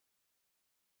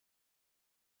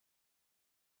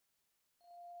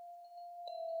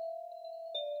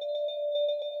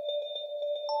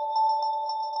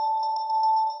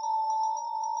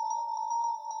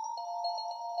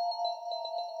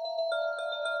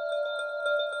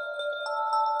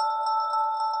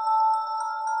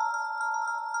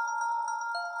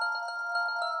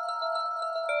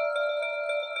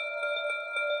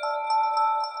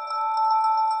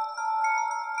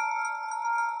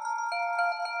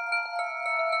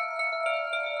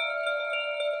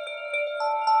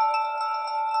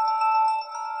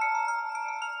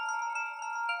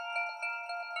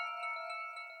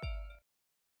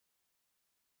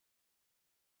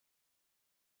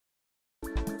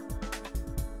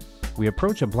We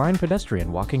approach a blind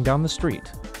pedestrian walking down the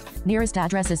street. Nearest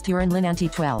address is Turun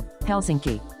Linanti 12,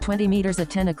 Helsinki, 20 meters at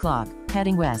 10 o'clock,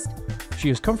 heading west. She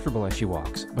is comfortable as she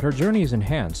walks, but her journey is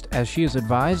enhanced as she is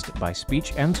advised by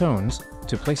speech and tones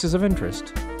to places of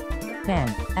interest. Bang,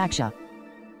 Aksha.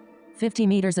 50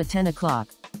 meters at 10 o'clock.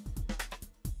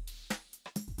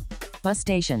 Bus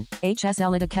station, HS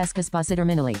Elida Keskus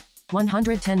Busiterminali,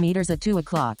 110 meters at 2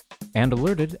 o'clock. And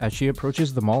alerted as she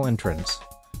approaches the mall entrance.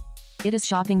 It is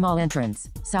shopping mall entrance,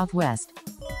 southwest.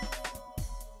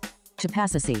 To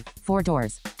Passasi, 4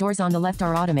 doors. Doors on the left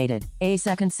are automated. A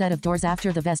second set of doors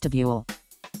after the vestibule.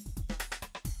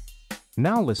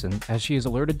 Now listen as she is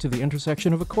alerted to the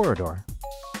intersection of a corridor.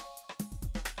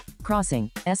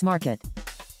 Crossing, S Market.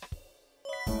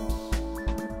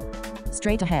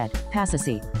 Straight ahead,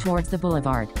 Passasi, towards the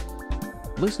boulevard.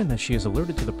 Listen as she is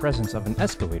alerted to the presence of an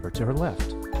escalator to her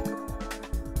left.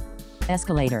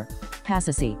 Escalator,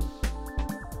 Passasi.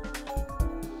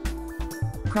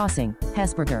 Crossing,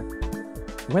 Hesburger.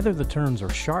 Whether the turns are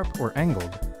sharp or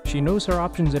angled, she knows her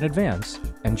options in advance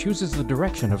and chooses the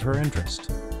direction of her interest.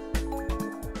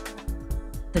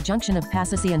 The junction of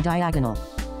Passasi and Diagonal.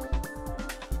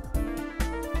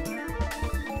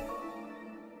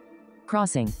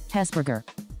 Crossing, Hesburger.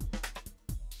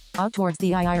 Out towards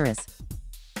the Iris.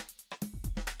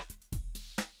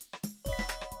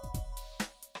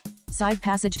 Side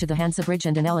passage to the Hansa Bridge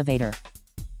and an elevator.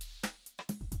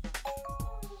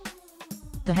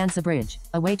 The Hansa Bridge,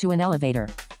 away to an elevator.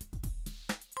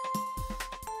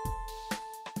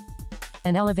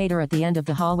 An elevator at the end of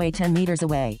the hallway 10 meters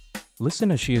away.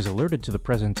 Listen as she is alerted to the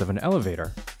presence of an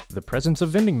elevator, the presence of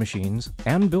vending machines,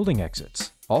 and building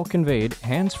exits, all conveyed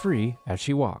hands-free as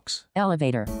she walks.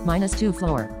 Elevator, -2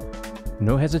 floor.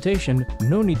 No hesitation,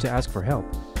 no need to ask for help.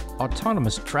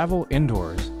 Autonomous travel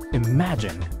indoors.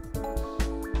 Imagine!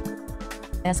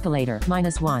 Escalator,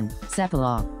 -1,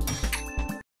 Sepala.